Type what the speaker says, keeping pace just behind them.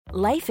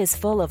Life is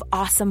full of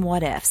awesome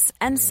what-ifs,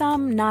 and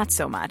some not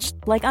so much,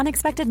 like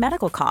unexpected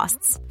medical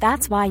costs.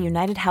 That's why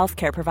United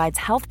Healthcare provides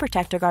Health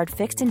Protector Guard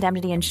fixed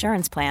indemnity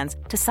insurance plans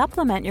to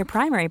supplement your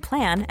primary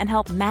plan and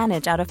help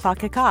manage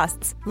out-of-pocket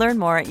costs. Learn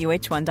more at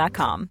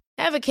uh1.com.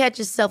 Ever catch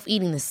yourself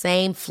eating the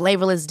same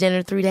flavorless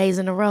dinner 3 days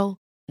in a row?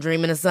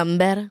 Dreaming of something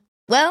better?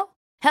 Well,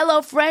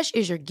 HelloFresh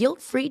is your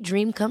guilt-free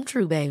dream come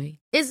true, baby.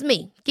 It's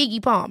me,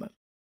 Keke Palmer.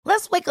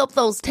 Let's wake up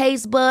those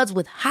taste buds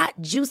with hot,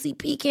 juicy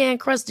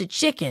pecan-crusted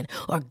chicken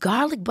or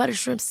garlic butter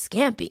shrimp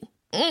scampi.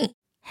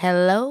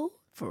 Hello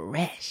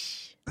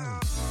Fresh.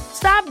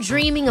 Stop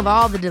dreaming of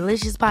all the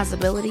delicious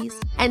possibilities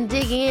and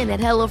dig in at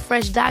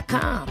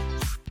HelloFresh.com.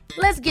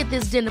 Let's get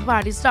this dinner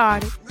party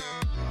started.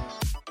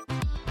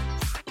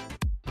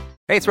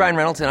 Hey, it's Ryan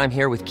Reynolds, and I'm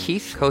here with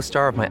Keith,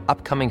 co-star of my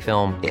upcoming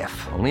film,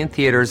 If, only in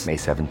theaters May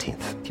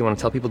 17th. Do you want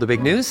to tell people the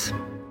big news?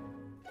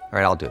 All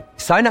right, I'll do it.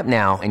 Sign up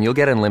now and you'll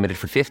get unlimited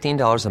for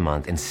 $15 a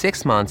month and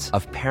 6 months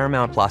of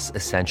Paramount Plus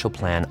Essential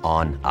Plan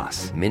on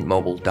us.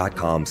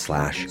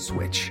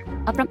 MintMobile.com/switch.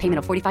 Upfront payment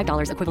of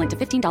 $45 equivalent to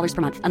 $15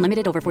 per month.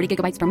 Unlimited over 40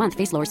 gigabytes per month.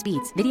 Face lower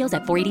speeds. Videos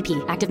at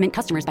 480p. Active Mint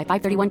customers by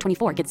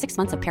 531.24 get 6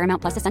 months of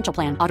Paramount Plus Essential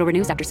Plan. Auto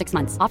renews after 6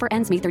 months. Offer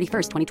ends May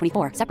 31st,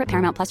 2024. Separate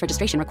Paramount Plus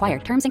registration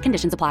required. Terms and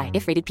conditions apply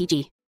if rated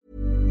PG.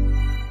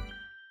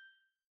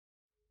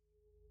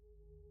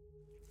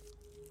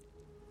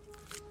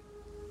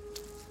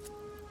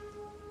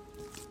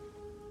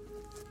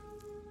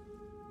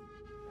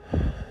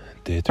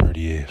 Day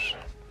 38,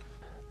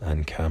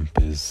 and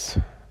camp is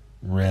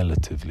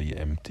relatively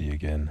empty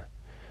again,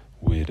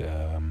 with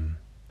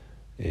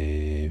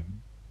a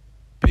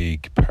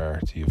big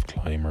party of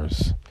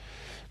climbers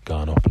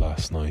gone up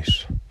last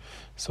night.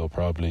 So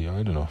probably,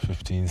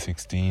 15,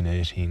 16,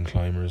 18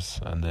 climbers,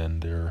 and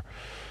then their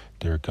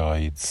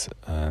guides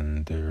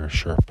and their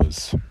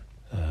Sherpas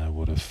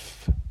would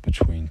have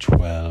between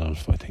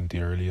 12. I think the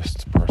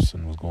earliest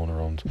person was going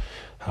around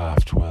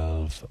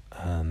 12:30,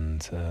 and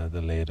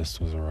the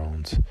latest was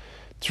around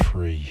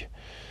 3.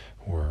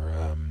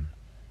 Were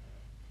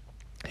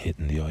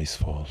hitting the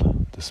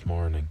icefall this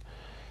morning.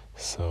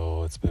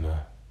 So it's been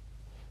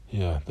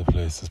the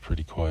place is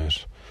pretty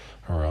quiet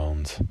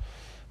around,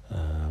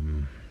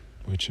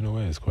 which in a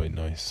way is quite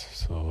nice.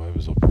 So I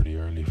was up pretty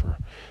early for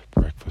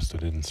breakfast. I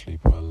didn't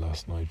sleep well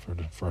last night for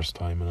the first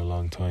time in a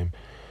long time.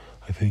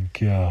 I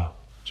think,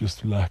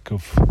 just lack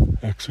of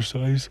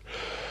exercise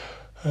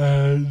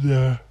and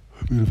a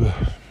bit of a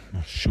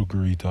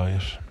sugary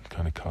diet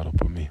kind of caught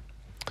up with me.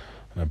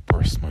 And I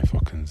burst my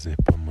fucking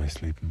zip on my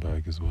sleeping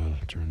bag as well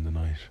during the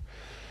night.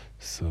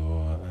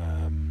 So,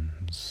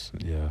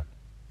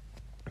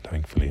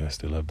 thankfully I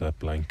still have that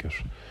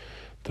blanket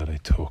that I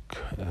took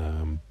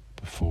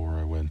before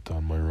I went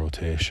on my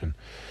rotation.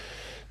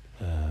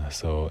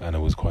 And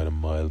it was quite a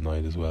mild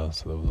night as well,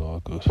 so that was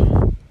all good.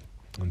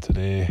 And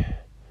today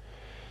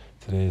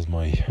is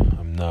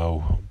I'm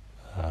now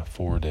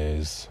 4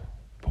 days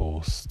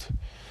post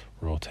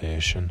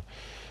rotation,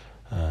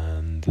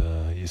 and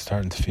you're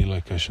starting to feel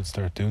like I should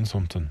start doing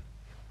something.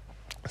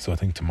 So I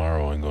think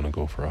tomorrow I'm going to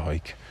go for a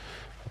hike.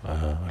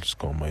 I'll just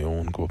go on my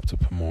own, go up to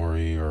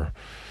Pomori, or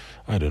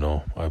I don't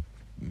know. I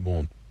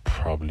won't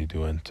probably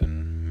do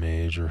anything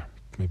major.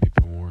 Maybe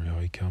Pomori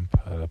High Camp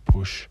at a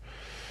push.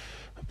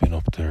 I've been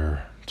up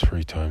there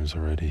 3 times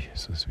already,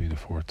 so this will be the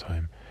 4th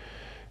time.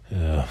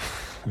 It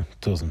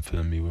doesn't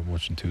fill me with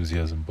much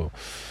enthusiasm, but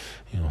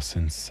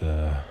since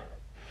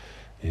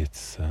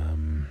it's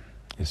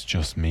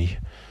just me,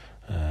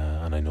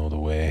 and I know the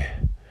way,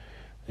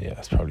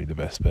 it's probably the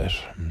best bet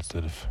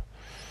instead of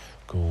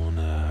going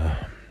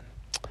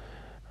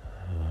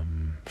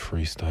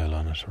freestyle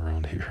on it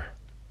around here.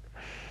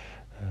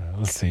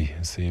 We'll see.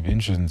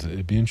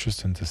 It'd be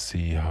interesting to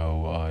see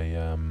how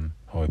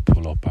I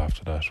pull up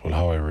after that. Well,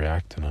 how I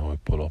react and how I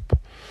pull up.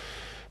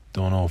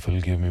 Don't know if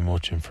it'll give me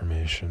much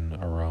information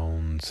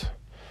around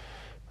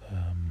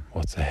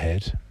what's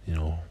ahead,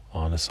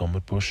 on a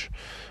summit push,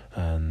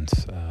 and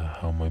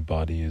how my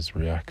body is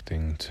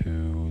reacting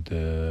to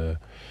the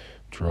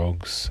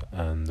drugs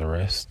and the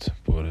rest.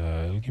 But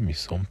it'll give me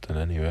something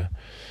anyway,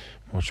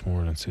 much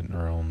more than sitting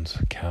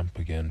around camp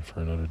again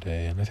for another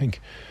day. And I think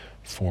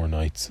 4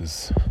 nights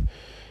is,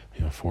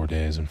 4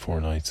 days and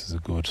 4 nights is a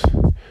good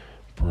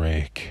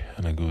break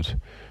and a good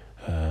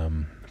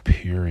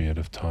period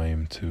of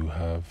time to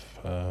have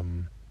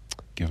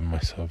given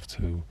myself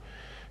to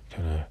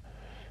kind of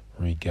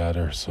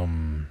regather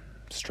some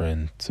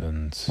strength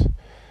and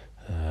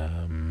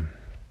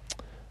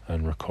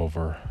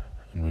recover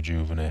and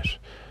rejuvenate.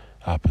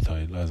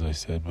 Appetite, as I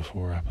said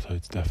before,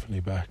 appetite's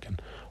definitely back,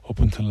 and up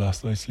until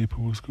last night's sleep it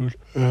was good.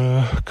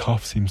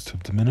 Cough seems to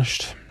have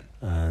diminished,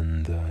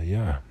 and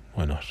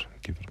why not?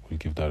 We'll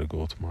give that a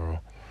go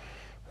tomorrow.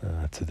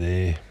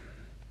 Today,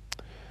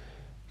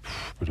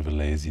 bit of a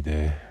lazy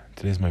day.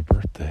 Today's my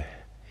birthday.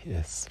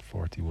 Yes,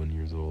 41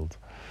 years old.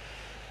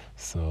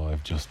 So I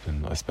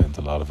spent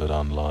a lot of it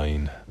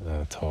online,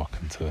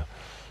 talking to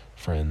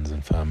friends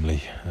and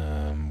family,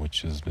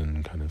 which has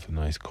been kind of a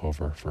nice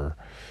cover for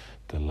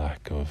the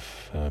lack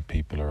of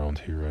people around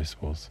here, I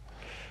suppose.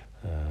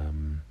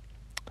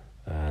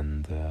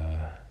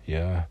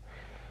 yeah,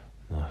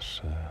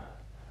 not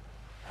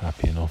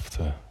happy enough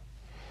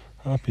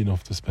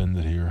to spend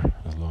it here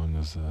as long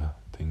as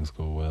things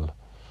go well.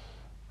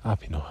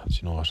 Happy enough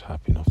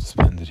to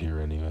spend it here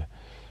anyway.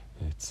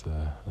 It's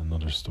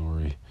another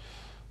story.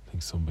 I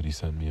think somebody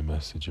sent me a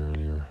message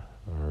earlier,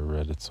 or I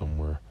read it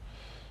somewhere.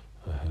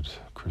 I had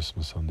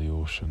Christmas on the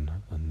ocean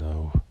and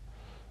now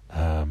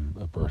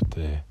a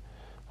birthday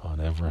on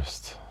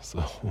Everest. So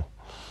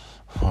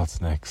what's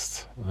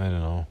next? I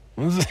don't know.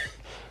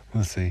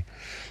 We'll see.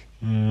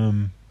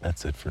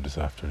 That's it for this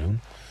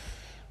afternoon.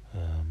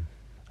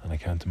 And I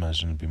can't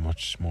imagine there'll be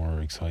much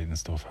more exciting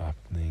stuff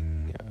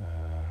happening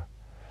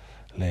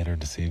later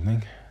this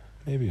evening.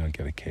 Maybe I'll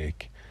get a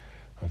cake.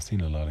 I've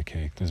seen a lot of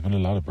cake. There's been a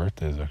lot of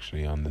birthdays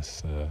actually on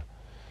this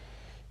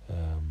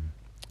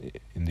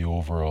in the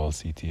overall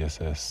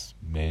CTSS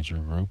major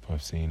group.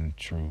 I've seen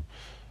through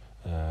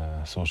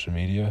social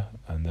media,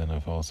 and then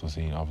I've also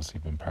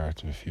been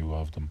part of a few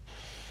of them.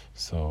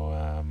 So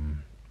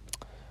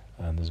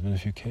and there's been a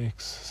few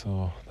cakes,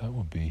 so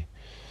that'd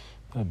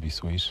be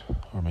sweet.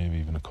 Or maybe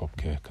even a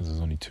cupcake, because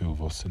there's only two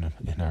of us in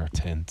our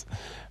tent,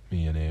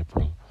 me and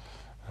April.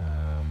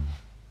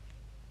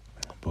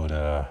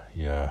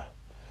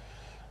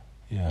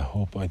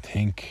 I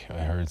think I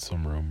heard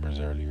some rumours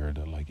earlier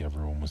that like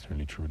everyone was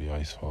nearly through the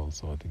icefall,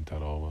 so I think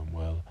that all went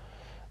well.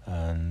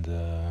 And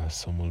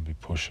some will be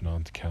pushing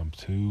on to Camp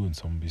 2, and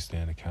some will be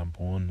staying at Camp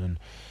 1,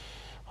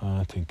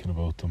 and thinking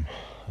about them.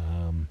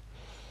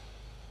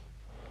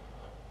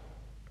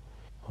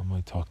 I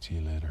might talk to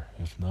you later.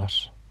 If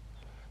not,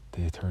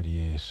 day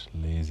 38,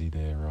 lazy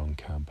day around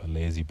camp, a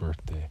lazy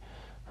birthday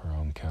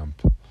around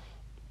camp.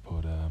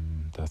 But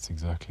that's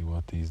exactly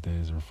what these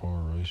days are for,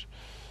 right?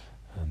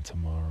 And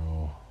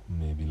tomorrow,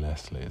 maybe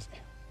less lazy.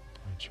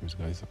 Right, cheers,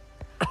 guys.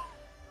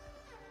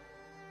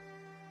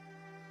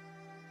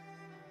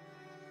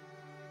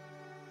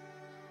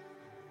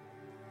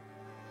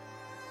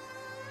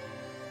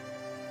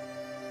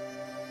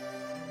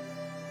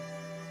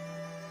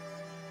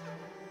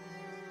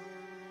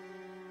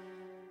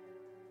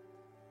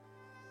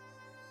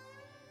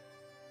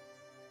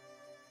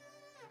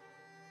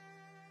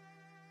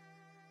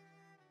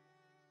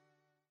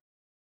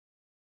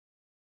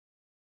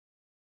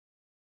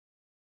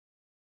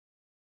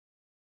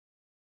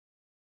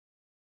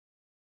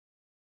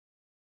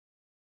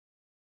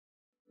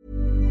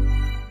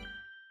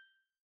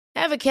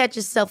 Ever catch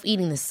yourself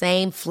eating the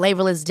same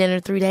flavorless dinner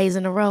 3 days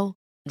in a row?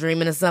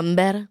 Dreaming of something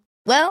better?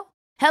 Well,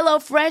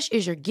 HelloFresh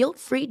is your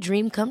guilt-free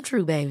dream come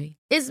true, baby.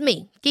 It's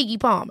me, Keke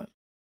Palmer.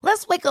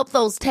 Let's wake up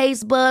those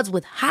taste buds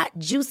with hot,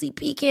 juicy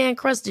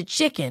pecan-crusted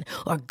chicken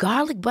or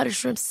garlic butter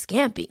shrimp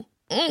scampi.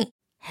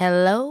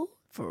 Hello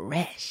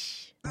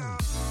Fresh.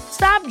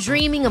 Stop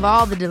dreaming of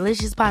all the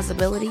delicious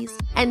possibilities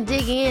and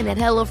dig in at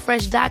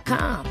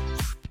HelloFresh.com.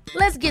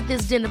 Let's get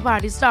this dinner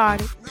party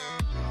started.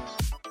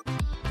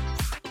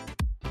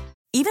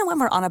 Even when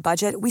we're on a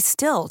budget, we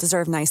still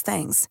deserve nice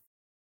things.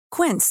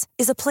 Quince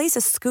is a place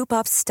to scoop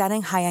up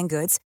stunning high-end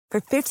goods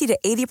for 50 to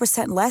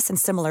 80% less than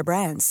similar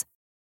brands.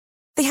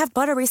 They have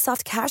buttery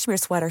soft cashmere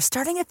sweaters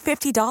starting at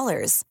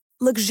 $50,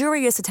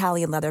 luxurious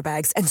Italian leather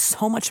bags, and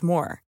so much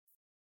more.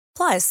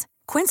 Plus,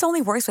 Quince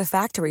only works with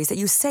factories that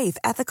use safe,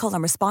 ethical,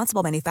 and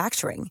responsible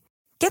manufacturing.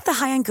 Get the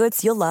high-end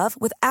goods you'll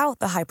love without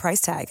the high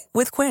price tag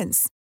with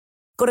Quince.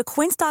 Go to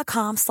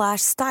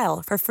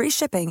quince.com/style for free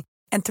shipping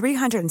and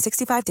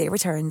 365-day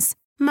returns.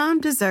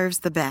 Mom deserves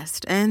the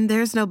best, and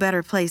there's no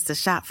better place to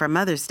shop for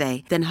Mother's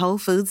Day than Whole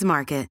Foods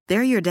Market.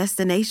 They're your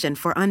destination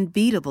for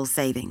unbeatable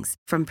savings,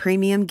 from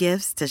premium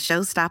gifts to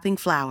show-stopping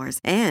flowers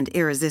and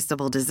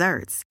irresistible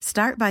desserts.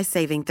 Start by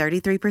saving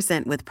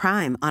 33% with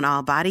Prime on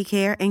all body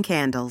care and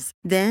candles.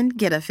 Then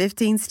get a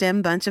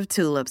 15-stem bunch of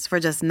tulips for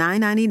just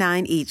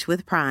 $9.99 each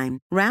with Prime.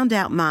 Round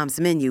out Mom's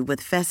menu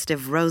with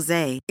festive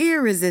rosé,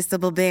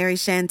 irresistible berry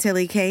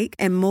chantilly cake,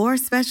 and more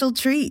special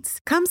treats.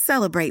 Come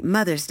celebrate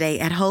Mother's Day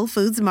at Whole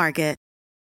Foods Market.